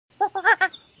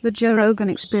The Joe Rogan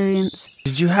Experience.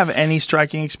 Did you have any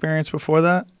striking experience before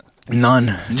that?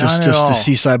 None. Just the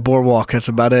Seaside Boardwalk. That's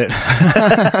about it.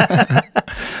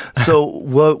 So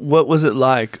what was it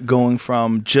like going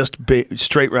from just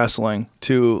straight wrestling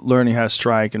to learning how to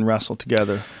strike and wrestle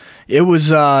together? It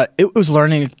was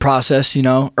learning process, you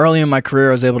know. Early in my career,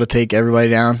 I was able to take everybody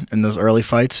down in those early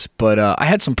fights, but I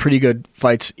had some pretty good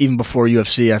fights even before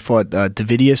UFC. I fought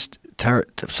Davidius.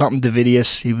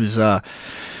 He was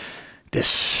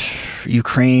this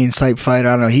Ukraine type fighter.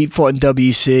 I don't know. He fought in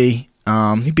WEC.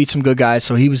 He beat some good guys,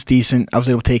 so he was decent. I was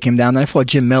able to take him down. Then I fought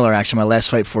Jim Miller, actually, my last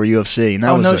fight for UFC. And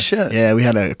that was no shit. Yeah, we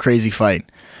had a crazy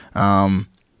fight.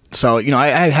 So, you know, I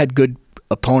had good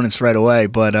opponents right away,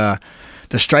 but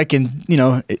the striking, you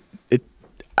know, it's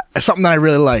something that I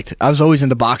really liked. I was always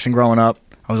into boxing growing up.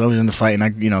 I was always into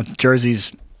fighting. You know,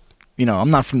 jerseys. You know,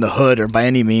 I'm not from the hood or by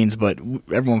any means, but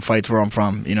everyone fights where I'm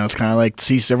from. You know, it's kind of like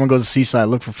everyone goes to Seaside,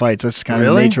 look for fights. That's kind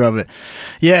of the nature of it.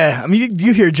 Yeah, I mean,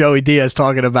 you hear Joey Diaz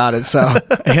talking about it, so,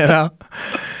 you know.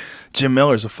 Jim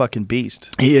Miller's a fucking beast.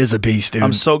 He is a beast, dude.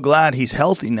 I'm so glad he's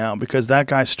healthy now because that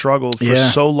guy struggled for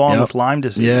so long with Lyme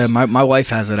disease. Yeah, my wife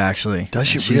has it, actually. Does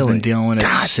she really? She's been dealing with it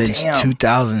since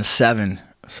 2007.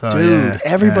 So, dude,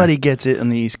 everybody gets it on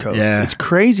the East Coast. Yeah. It's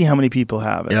crazy how many people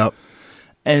have it. Yep.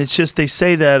 And it's just, they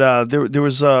say that there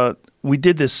was we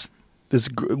did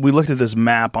we looked at this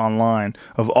map online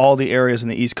of all the areas in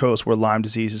the East Coast where Lyme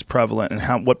disease is prevalent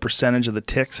and what percentage of the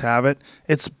ticks have it.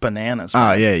 It's bananas.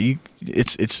 Oh yeah,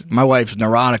 it's my wife's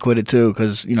neurotic with it too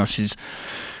because you know she's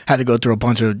had to go through a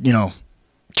bunch of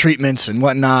treatments and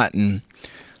whatnot. And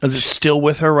is it still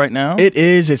with her right now? It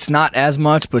is. It's not as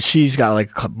much, but she's got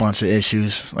like a bunch of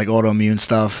issues like autoimmune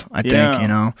stuff. I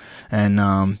think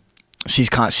and. She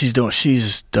does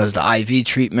the IV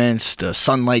treatments, the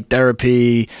sunlight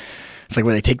therapy. It's like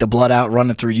where they take the blood out,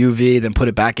 run it through UV, then put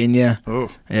it back in you.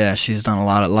 Oh, yeah, she's done a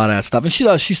lot of that stuff, and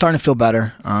she's starting to feel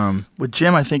better. With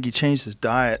Jim, I think he changed his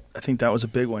diet. I think that was a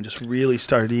big one. Just really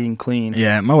started eating clean.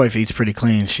 Yeah, my wife eats pretty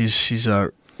clean. She's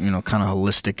a kind of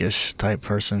holistic-ish type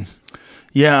person.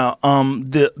 Yeah,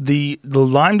 the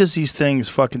Lyme disease thing is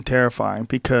fucking terrifying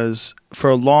because for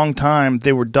a long time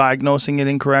they were diagnosing it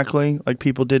incorrectly. Like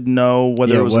people didn't know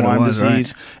whether it was Lyme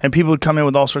disease, right. And people would come in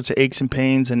with all sorts of aches and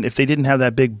pains. And if they didn't have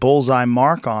that big bullseye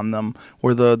mark on them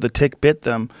where the tick bit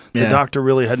them, the doctor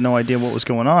really had no idea what was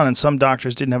going on. And some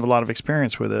doctors didn't have a lot of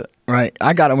experience with it. Right,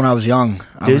 I got it when I was young.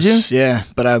 Did you? Yeah,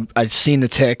 but I'd seen the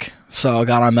tick. So I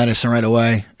got on medicine right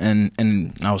away, and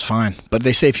I was fine. But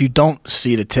they say if you don't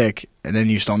see the tick, and then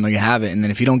you just don't know you have it, and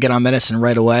then if you don't get on medicine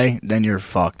right away, then you're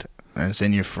fucked. And it's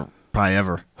in you for probably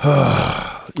ever.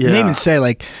 You can even say,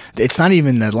 like, it's not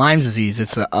even the Lyme disease,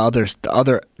 it's the other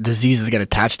diseases that get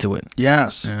attached to it.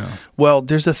 Yes. Yeah. Well,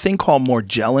 there's a thing called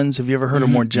Morgellons. Have you ever heard of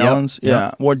Morgellons? Yep.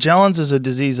 Yeah. Morgellons is a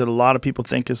disease that a lot of people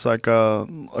think is like a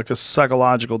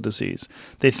psychological disease.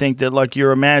 They think that, like,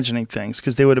 you're imagining things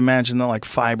because they would imagine that, like,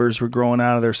 fibers were growing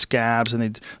out of their scabs and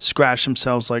they'd scratch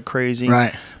themselves like crazy.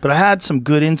 Right. But I had some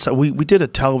good insight. We did a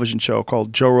television show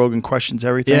called Joe Rogan Questions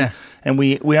Everything. Yeah. And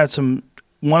we had some...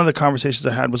 One of the conversations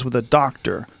I had was with a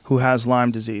doctor who has Lyme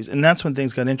disease. And that's when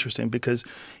things got interesting because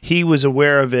he was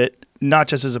aware of it, not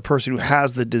just as a person who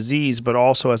has the disease, but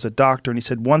also as a doctor. And he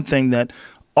said one thing that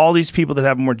all these people that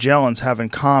have Morgellons have in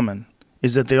common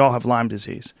is that they all have Lyme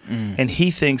disease. And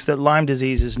he thinks that Lyme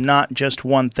disease is not just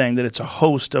one thing, that it's a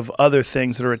host of other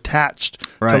things that are attached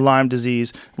to Lyme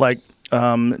disease, like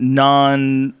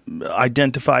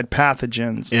non-identified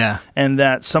pathogens. Yeah. And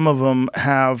that some of them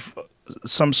have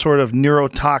some sort of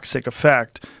neurotoxic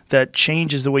effect that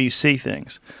changes the way you see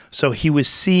things. So he was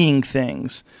seeing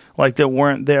things like that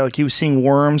weren't there. Like he was seeing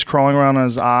worms crawling around on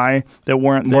his eye that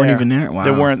weren't even there. Wow.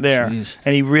 That weren't there. Jeez.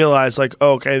 And he realized, like,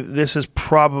 oh, okay, this is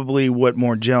probably what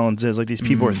Morgellons is. Like these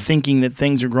people are thinking that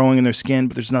things are growing in their skin,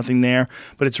 but there's nothing there.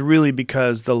 But it's really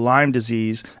because the Lyme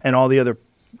disease and all the other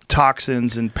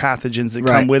toxins and pathogens that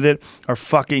come with it are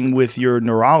fucking with your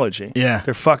neurology. Yeah.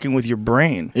 They're fucking with your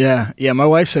brain. Yeah. Yeah. My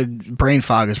wife said brain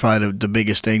fog is probably the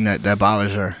biggest thing that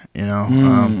bothers her, you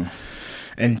know?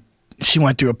 And she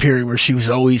went through a period where she was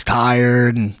always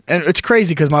tired. And it's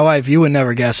crazy because my wife, you would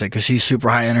never guess it because she's super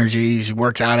high energy. She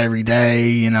works out every day,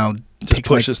 you know. Just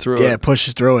pushes through it. Yeah,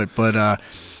 pushes through it. But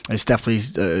it's definitely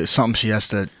something she has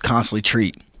to constantly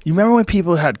treat. You remember when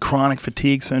people had chronic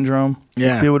fatigue syndrome?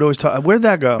 Yeah. People would always talk. Where'd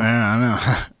that go? Yeah, I know.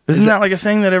 Isn't that like a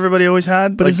thing that everybody always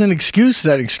had? But like, is an excuse? Is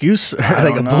that excuse?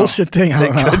 Like a bullshit thing? I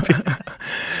don't know.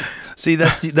 See,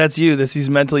 that's you. That's these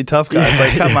mentally tough guys.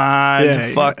 Like, come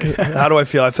on, fuck. How do I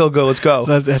feel? I feel good. Let's go.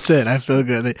 That's it. I feel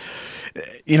good.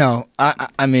 You know,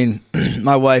 I mean,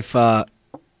 my wife,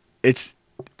 it's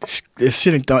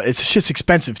shit's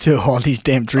expensive too. All these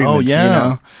damn treatments. Oh, yeah. You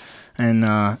know?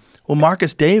 And well,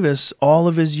 Marcus Davis, all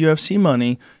of his UFC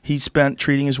money he spent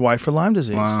treating his wife for Lyme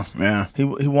disease. wow, yeah. He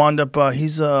wound up.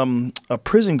 He's a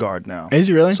prison guard now. Is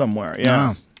he really? Somewhere, yeah.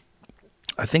 Wow.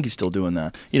 I think he's still doing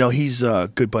that. You know, he's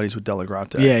good buddies with Della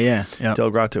Grate. Yeah.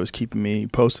 Della Grate was keeping me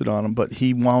posted on him, but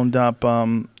he wound up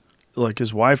like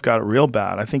his wife got it real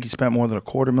bad. I think he spent more than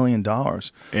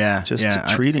 $250,000. Yeah, just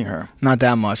treating her. Not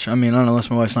that much. I mean, I don't know unless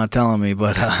my wife's not telling me,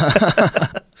 but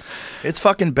it's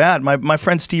fucking bad. My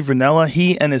friend Steve Ranella,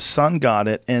 he and his son got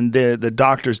it, and the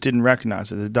doctors didn't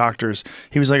recognize it. The doctors,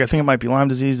 he was like, I think it might be Lyme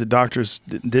disease. The doctors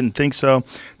didn't think so.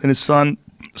 Then his son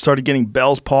started getting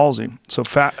Bell's palsy. So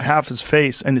half his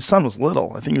face, and his son was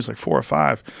little. I think he was like 4 or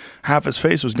 5. Half his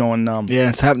face was going numb.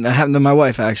 Yeah, that happened to my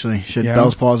wife, actually. She had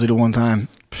Bell's palsy the one time.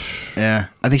 Yeah.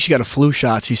 I think she got a flu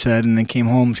shot, she said, and then came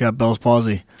home, she got Bell's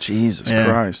palsy. Jesus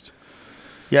Christ.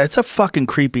 Yeah, it's a fucking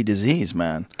creepy disease,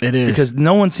 man. It is. Because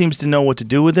no one seems to know what to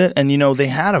do with it. And, you know, they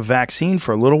had a vaccine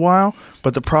for a little while,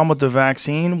 but the problem with the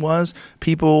vaccine was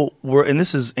people were, and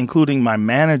this is including my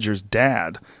manager's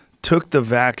dad, took the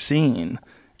vaccine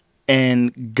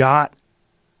and got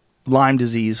Lyme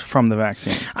disease from the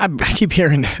vaccine. I keep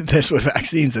hearing this with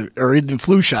vaccines or even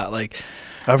flu shot. Like,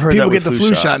 I've heard people that with get the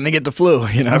flu shot and they get the flu.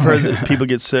 You know, I've heard that people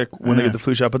get sick when they get the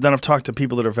flu shot, but then I've talked to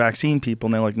people that are vaccine people,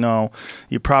 and they're like, "No,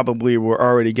 you probably were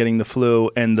already getting the flu,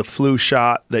 and the flu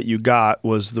shot that you got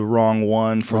was the wrong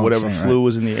one for whatever flu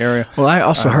was in the area." Well, I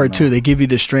also heard too they give you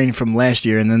the strain from last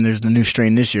year, and then there's the new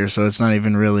strain this year, so it's not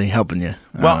even really helping you.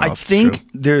 Well, I think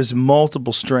there's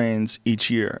multiple strains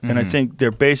each year, and I think they're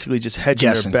basically just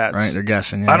hedging their bets. Right? They're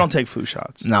guessing. Yeah. I don't take flu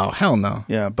shots. No, hell no.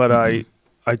 Yeah, but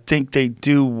I think they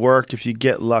do work if you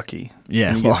get lucky. Yeah,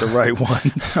 and you get the right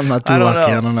one. I'm not too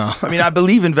lucky. I don't know. I mean, I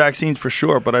believe in vaccines for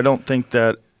sure, but I don't think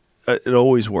that it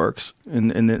always works in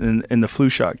the flu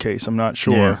shot case. I'm not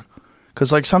sure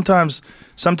because like sometimes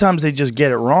they just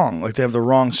get it wrong. Like they have the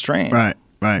wrong strain. Right.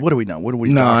 What do we know? What do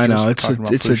we? No, I know it's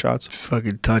flu shots?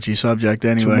 Fucking touchy subject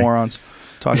anyway. 2 morons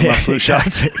talking about flu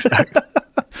shots. Exactly.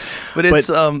 But it's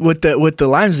with the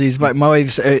Lyme disease. My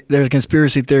wife, there's a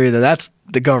conspiracy theory that's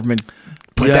the government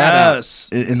put that out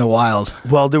in the wild.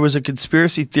 Well, there was a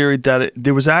conspiracy theory that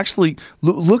there was actually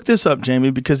look this up,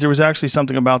 Jamie, because there was actually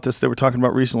something about this they were talking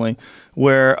about recently,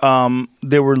 where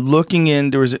they were looking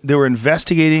in. They were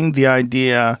investigating the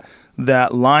idea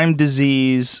that Lyme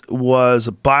disease was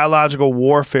a biological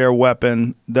warfare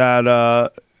weapon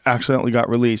that accidentally got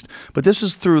released. But this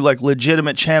was through like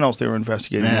legitimate channels they were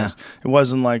investigating this. It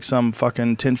wasn't like some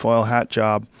fucking tinfoil hat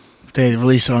job. They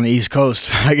released it on the East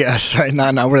Coast, I guess, right?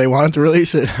 Not where they wanted to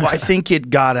release it. Well, I think it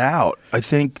got out. I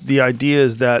think the idea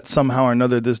is that somehow or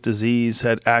another this disease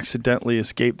had accidentally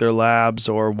escaped their labs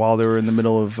or while they were in the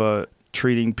middle of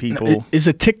treating people. Is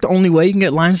a tick the only way you can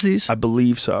get Lyme disease? I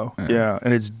believe so, yeah.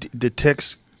 And it's the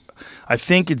ticks. I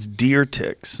think it's deer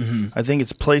ticks. I think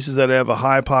it's places that have a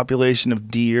high population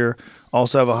of deer,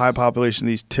 also have a high population of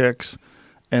these ticks.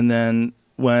 And then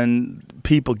when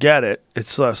people get it,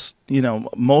 it's less, you know,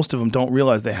 most of them don't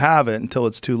realize they have it until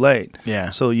it's too late.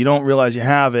 Yeah. So you don't realize you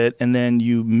have it, and then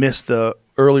you miss the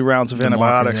early rounds of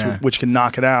antibiotics, which can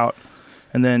knock it out.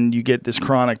 And then you get this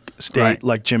chronic state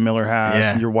like Jim Miller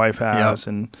has and your wife has.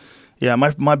 And yeah,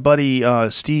 my buddy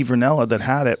Steve Ranella that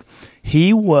had it,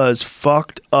 he was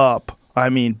fucked up. I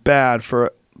mean, bad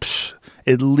for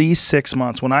at least 6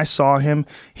 months. When I saw him,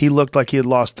 he looked like he had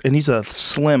lost, and he's a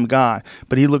slim guy,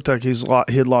 but he looked like he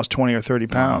had lost 20 or 30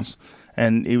 pounds.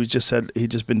 And he was just said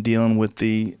he'd just been dealing with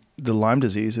the Lyme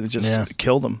disease, and it just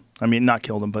killed him. I mean, not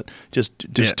killed him, but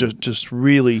just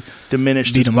really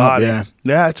diminished his body.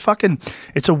 Yeah,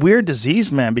 it's a weird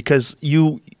disease, man, because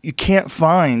you can't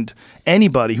find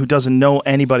anybody who doesn't know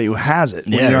anybody who has it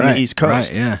when you're on the East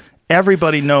Coast.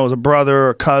 Everybody knows a brother or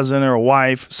a cousin or a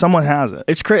wife. Someone has it.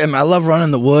 It's crazy. I mean, I love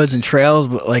running the woods and trails,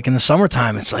 but like in the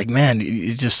summertime, it's like, man,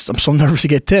 I'm so nervous to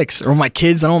get ticks. Or my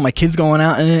kids, I don't want my kids going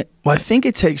out in it. Well, I think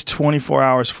it takes 24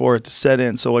 hours for it to set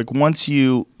in. So like once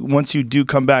you do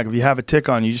come back, if you have a tick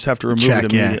on, you just have to remove it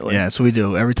immediately. Yeah, that's what we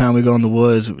do. Every time we go in the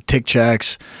woods, tick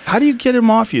checks. How do you get him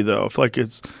off you though? What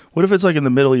if it's like in the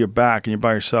middle of your back and you're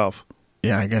by yourself?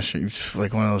 Yeah, I guess it's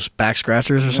like one of those back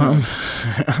scratchers or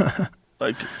something.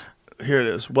 Like, here it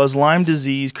is. Was Lyme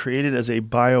disease created as a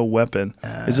bioweapon?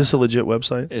 Is this a legit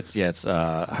website? It's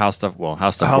How Stuff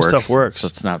Works. Stuff Works. So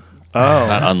it's not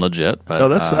unlegit. But,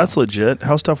 that's legit.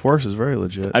 How Stuff Works is very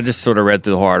legit. I just sort of read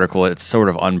through the whole article. It's sort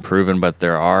of unproven, but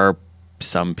there are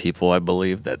some people, I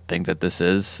believe, that think that this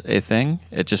is a thing.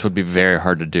 It just would be very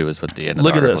hard to do, is what the end of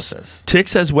the article says.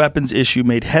 Ticks as weapons issue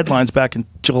made headlines back in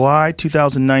July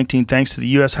 2019 thanks to the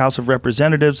U.S. House of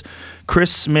Representatives.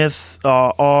 Chris Smith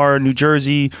are New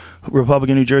Jersey,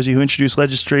 Republican New Jersey, who introduced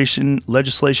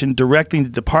legislation directing the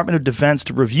Department of Defense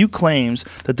to review claims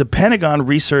that the Pentagon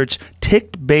researched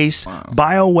tick-based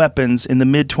bioweapons in the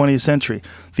mid-20th century.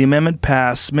 The amendment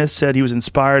passed. Smith said he was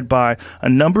inspired by a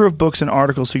number of books and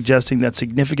articles suggesting that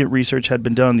significant research had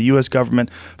been done in the U.S.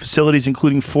 government facilities,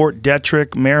 including Fort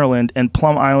Detrick, Maryland, and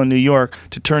Plum Island, New York,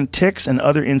 to turn ticks and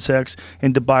other insects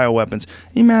into bioweapons.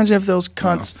 Imagine if those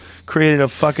cunts created a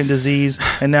fucking disease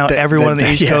and now everyone on the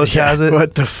East Coast has it.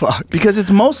 What the fuck? Because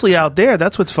it's mostly out there.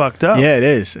 That's what's fucked up. Yeah, it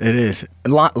is. It is.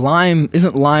 Lyme,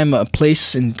 isn't Lyme a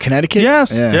place in Connecticut?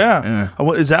 Yes. Yeah.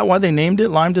 Is that why they named it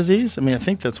Lyme disease? I mean, I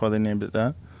think that's why they named it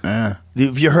that. Yeah.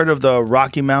 Have you heard of the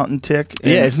Rocky Mountain tick?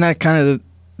 Yeah, isn't that kind of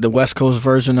the West Coast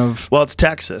version of? Well, it's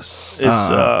Texas. It's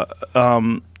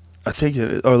I think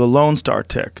or the Lone Star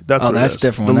tick. That's what that's it is.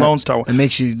 different. The Lone Star one. It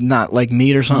makes you not like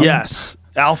meat or something. Yes,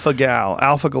 alpha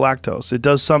galactose. It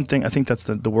does something. I think that's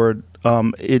the word.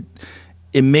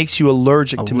 It makes you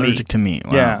allergic to meat. Allergic to meat.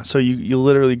 Wow. Yeah. So you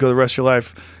literally go the rest of your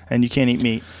life and you can't eat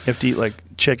meat. You have to eat like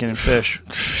chicken and fish.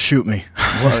 Shoot me.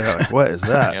 What is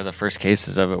that? Yeah, the first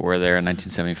cases of it were there in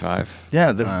 1975.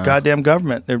 Yeah, the goddamn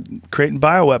government. They're creating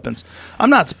bioweapons. I'm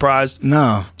not surprised.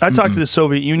 No. I talked to the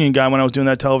Soviet Union guy when I was doing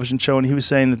that television show, and he was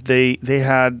saying that they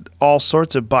had all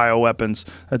sorts of bioweapons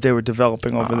that they were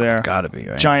developing over there. Gotta be,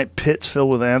 right? Giant pits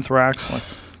filled with anthrax.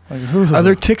 Are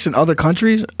there ticks in other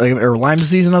countries? Or Lyme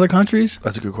disease in other countries?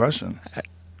 That's a good question.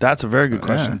 That's a very good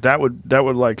question. That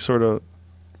would like sort of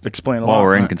explain a lot. While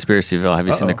we're in Conspiracyville, have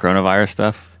you seen the coronavirus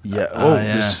stuff? Yeah.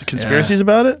 There's conspiracies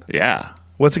about it? Yeah.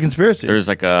 What's a conspiracy? There's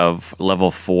like a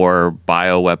level 4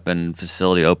 bioweapon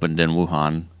facility opened in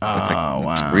Wuhan.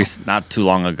 Wow. Not too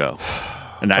long ago.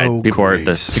 And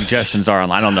the suggestions are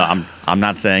online. I don't know. I'm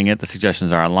not saying it. The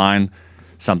suggestions are online.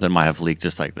 Something might have leaked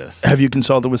just like this. Have you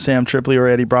consulted with Sam Tripoli or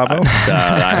Eddie Bravo?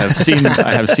 I have seen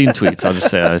tweets. I'll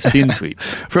just say I've seen tweets.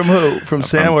 From who? From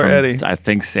Sam or Eddie? I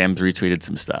think Sam's retweeted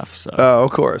some stuff. So. Oh, of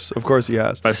course he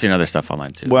has. But I've seen other stuff online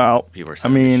too. Well, I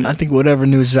mean, I think whatever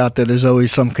news is out there, there's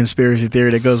always some conspiracy theory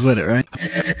that goes with it, right?